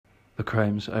The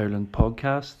Crimes Ireland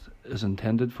podcast is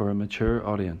intended for a mature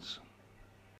audience.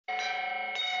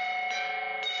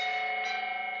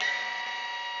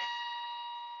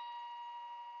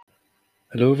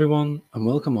 Hello everyone, and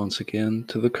welcome once again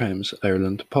to the Crimes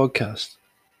Ireland podcast.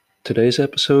 Today's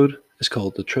episode is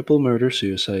called The Triple Murder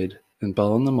Suicide in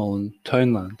Ballinamullin,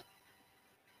 Townland.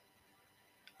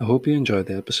 I hope you enjoyed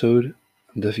the episode,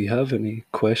 and if you have any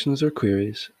questions or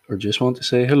queries, or just want to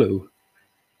say hello,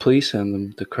 please send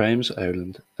them to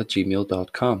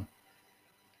crimesireland@gmail.com.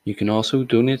 You can also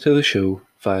donate to the show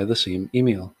via the same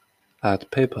email at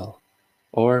PayPal,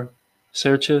 or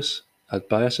search us at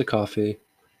Buy Us a Coffee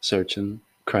searching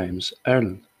Crimes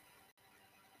Ireland.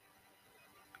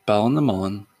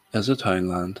 Ballinamullin is a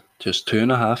townland just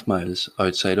 2.5 miles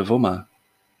outside of Omagh,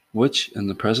 which in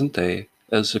the present day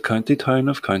is the county town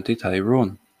of County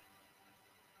Tyrone.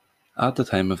 At the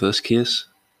time of this case,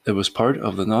 it was part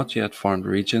of the not yet formed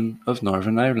region of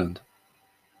Northern Ireland.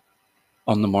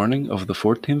 On the morning of the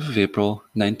 14th of April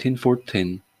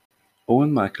 1914,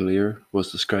 Owen McAleer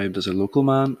was described as a local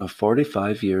man of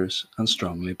 45 years and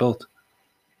strongly built.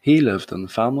 He lived on the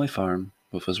family farm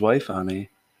with his wife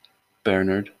Annie,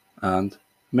 Bernard and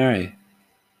Mary.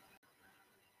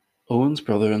 Owen's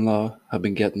brother-in-law had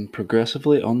been getting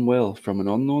progressively unwell from an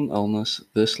unknown illness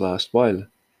this last while,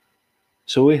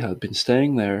 so he had been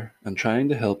staying there and trying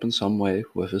to help in some way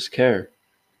with his care.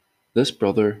 This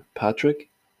brother, Patrick,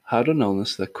 had an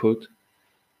illness that, quote,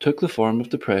 took the form of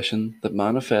depression that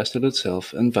manifested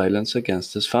itself in violence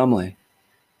against his family.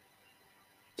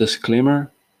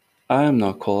 Disclaimer: I am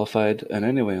not qualified in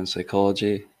any way in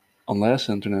psychology, unless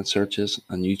internet searches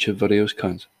and YouTube videos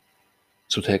count,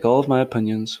 so take all of my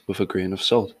opinions with a grain of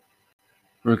salt.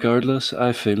 Regardless,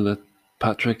 I feel that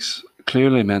Patrick's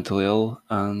clearly mentally ill,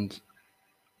 and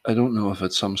I don't know if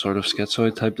it's some sort of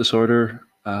schizoid type disorder,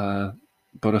 but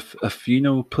if you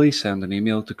know, please send an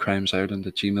email to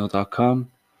crimesireland@gmail.com.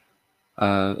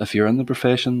 If you're in the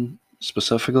profession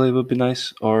specifically, it would be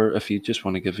nice, or if you just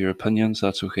want to give your opinions,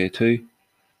 that's okay too.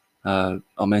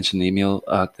 I'll mention the email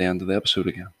at the end of the episode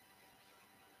again.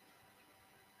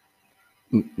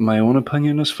 My own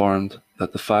opinion is formed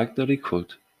that the fact that he,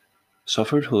 quote,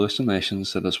 suffered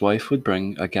hallucinations that his wife would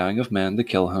bring a gang of men to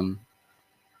kill him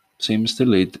seems to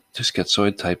lead to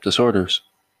schizoid type disorders,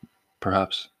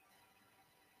 perhaps.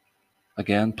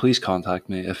 Again, please contact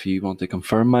me if you want to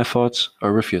confirm my thoughts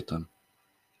or refute them.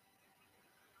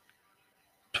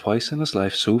 Twice in his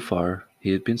life so far,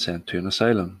 he had been sent to an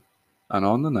asylum, and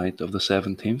on the night of the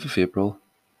 17th of April,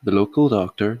 the local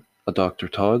doctor, a Dr.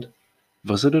 Todd,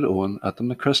 visited Owen at the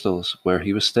McChrystals where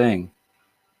he was staying,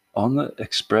 on the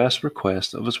express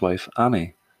request of his wife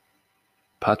Annie.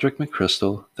 Patrick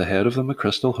McChrystal, the head of the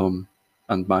McChrystal home,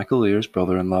 and McAleer's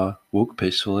brother-in-law woke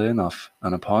peacefully enough,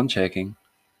 and upon checking,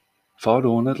 thought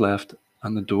Owen had left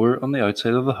and the door on the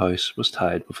outside of the house was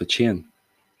tied with a chain.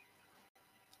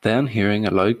 Then, hearing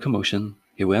a loud commotion,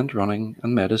 he went running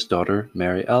and met his daughter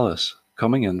Mary Alice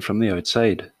coming in from the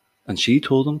outside, and she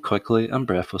told him quickly and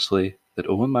breathlessly that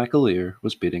Owen McAleer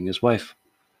was beating his wife.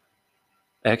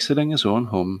 Exiting his own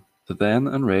home, the then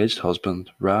enraged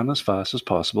husband ran as fast as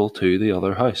possible to the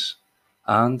other house,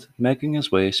 and, making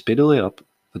his way speedily up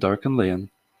the darkened lane,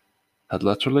 had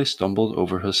literally stumbled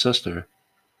over his sister.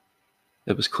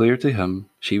 It was clear to him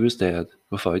she was dead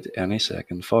without any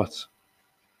second thought.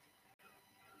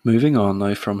 Moving on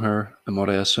now from her in what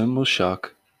I assume was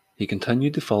shock, he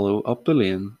continued to follow up the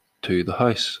lane to the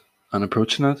house, and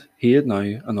approaching it, he had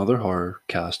now another horror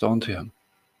cast onto him.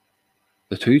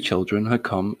 The two children had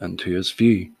come into his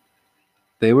view.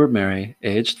 They were Mary,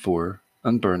 aged 4,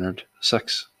 and Bernard,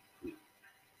 6.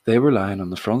 They were lying on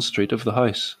the front street of the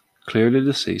house, clearly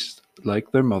deceased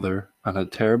like their mother, and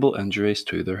had terrible injuries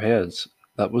to their heads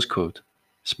that was, quote,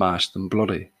 smashed and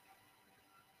bloody.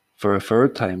 For a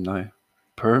third time now,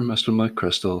 poor Mr.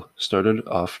 McChrystal started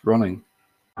off running.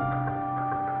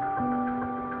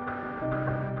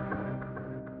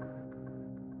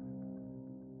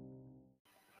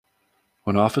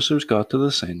 When officers got to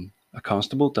the scene, a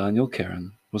constable, Daniel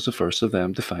Cairn, was the first of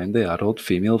them to find the adult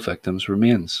female victim's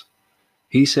remains.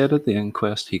 He said at the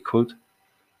inquest he, quote,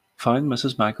 found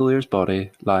Mrs. McAleer's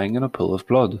body lying in a pool of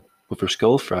blood, with her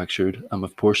skull fractured and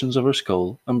with portions of her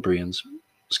skull and brains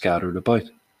scattered about.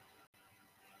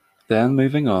 Then,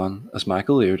 moving on, as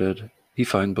McAleer did, he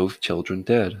found both children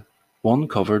dead, one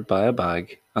covered by a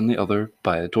bag and the other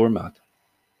by a doormat.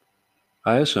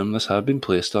 I assume this had been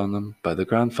placed on them by the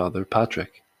grandfather,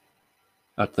 Patrick.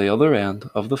 At the other end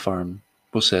of the farm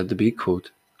was said to be,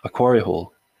 quote, a quarry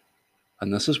hole,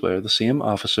 and this is where the same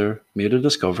officer made a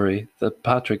discovery that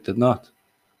Patrick did not.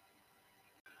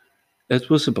 It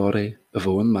was the body of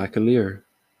Owen McAleer,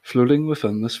 floating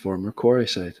within this former quarry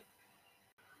site.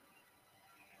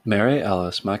 Mary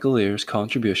Alice McAleer's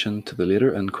contribution to the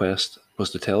later inquest was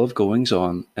to tell of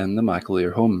goings-on in the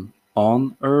McAleer home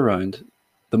on or around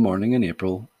the morning in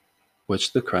April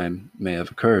which the crime may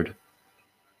have occurred.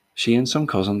 She and some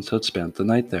cousins had spent the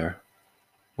night there.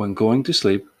 When going to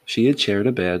sleep, she had shared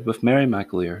a bed with Mary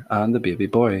McAleer and the baby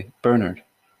boy, Bernard.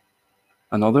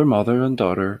 Another mother and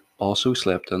daughter also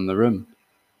slept in the room,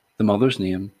 the mother's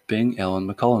name being Ellen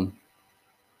McCollum.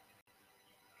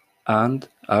 And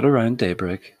at around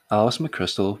daybreak, Alice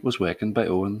McChrystal was wakened by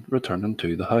Owen returning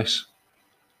to the house.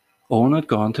 Owen had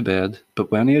gone to bed,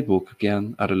 but when he had woke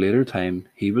again at a later time,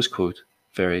 he was, quote,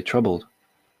 very troubled.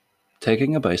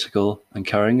 Taking a bicycle and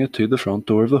carrying it to the front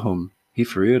door of the home, he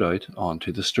threw it out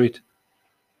onto the street.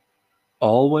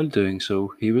 All while doing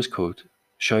so, he was, quote,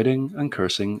 shouting and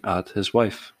cursing at his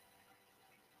wife.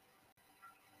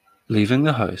 Leaving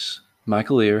the house,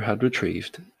 McAleer had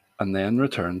retrieved and then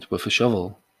returned with a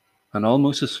shovel, and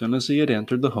almost as soon as he had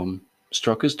entered the home,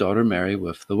 struck his daughter Mary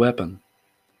with the weapon.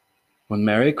 When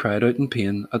Mary cried out in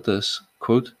pain at this,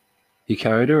 quote, he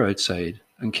carried her outside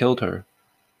and killed her.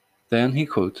 Then he,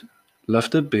 quote,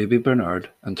 lifted baby Bernard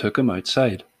and took him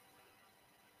outside.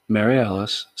 Mary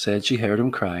Alice said she heard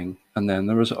him crying, and then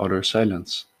there was utter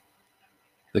silence.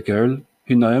 The girl,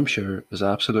 who now I'm sure is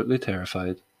absolutely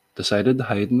terrified, decided to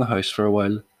hide in the house for a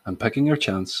while, and picking her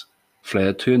chance,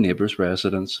 fled to a neighbour's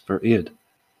residence for aid.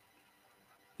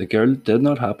 The girl did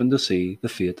not happen to see the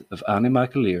fate of Annie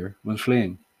McAleer when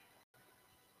fleeing.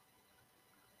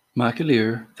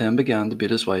 McAleer then began to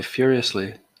beat his wife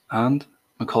furiously, and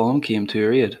McCollum came to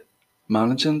her aid,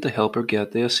 managing to help her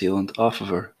get the assailant off of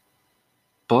her.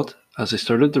 But as they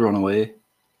started to run away,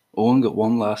 Owen got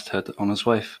one last hit on his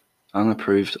wife, and it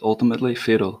proved ultimately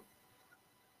fatal.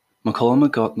 McCollum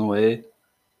had gotten away,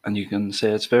 and you can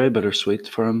say it's very bittersweet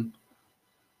for him,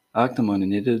 acting when he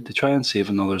needed to try and save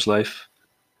another's life,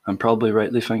 and probably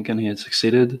rightly thinking he had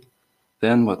succeeded,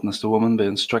 then witnessed a woman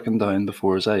being stricken down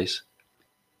before his eyes.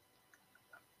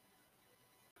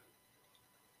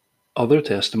 Other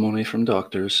testimony from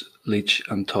doctors Leach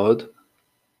and Todd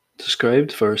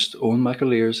described first Owen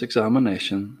McAleer's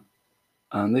examination,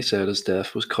 and they said his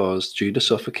death was caused due to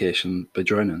suffocation by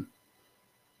drowning.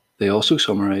 They also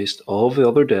summarised all of the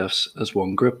other deaths as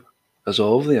one group, as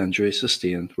all of the injuries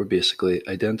sustained were basically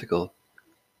identical.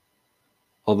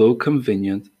 Although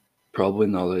convenient, probably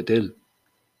not ideal.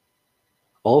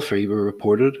 All three were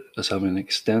reported as having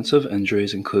extensive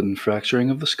injuries including fracturing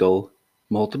of the skull,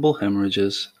 multiple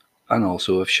hemorrhages, and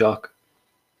also of shock.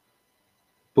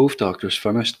 Both doctors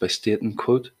finished by stating,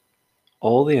 quote,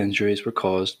 all the injuries were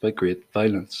caused by great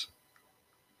violence.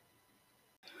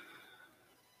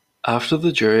 After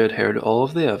the jury had heard all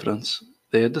of the evidence,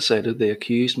 they had decided the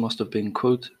accused must have been,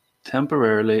 quote,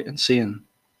 temporarily insane,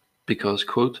 because,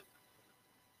 quote,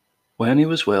 when he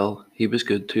was well, he was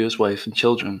good to his wife and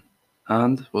children,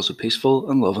 and was a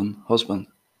peaceful and loving husband.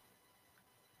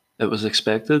 It was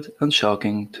expected and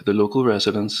shocking to the local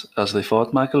residents as they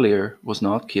thought McAleer was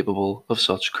not capable of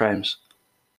such crimes.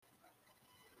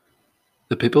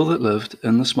 The people that lived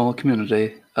in the small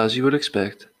community, as you would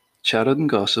expect, chatted and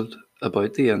gossiped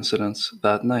about the incidents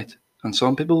that night, and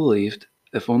some people believed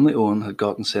if only Owen had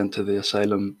gotten sent to the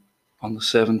asylum on the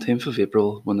 17th of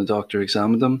April when the doctor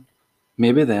examined him,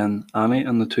 maybe then Annie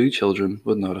and the two children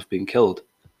would not have been killed.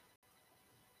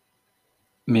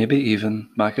 Maybe even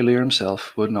McAleer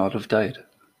himself would not have died.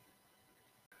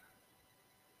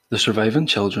 The surviving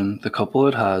children the couple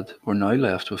had had were now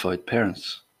left without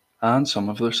parents, and some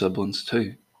of their siblings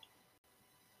too.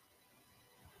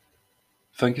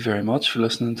 Thank you very much for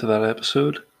listening to that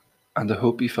episode, and I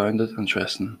hope you found it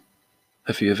interesting.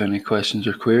 If you have any questions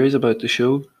or queries about the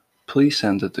show, please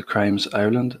send it to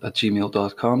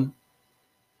crimesireland@gmail.com.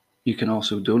 You can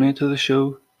also donate to the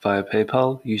show via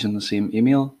PayPal using the same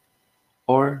email,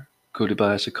 or go to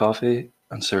buy us a coffee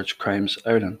and search Crimes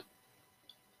Ireland.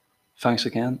 Thanks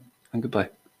again, and goodbye.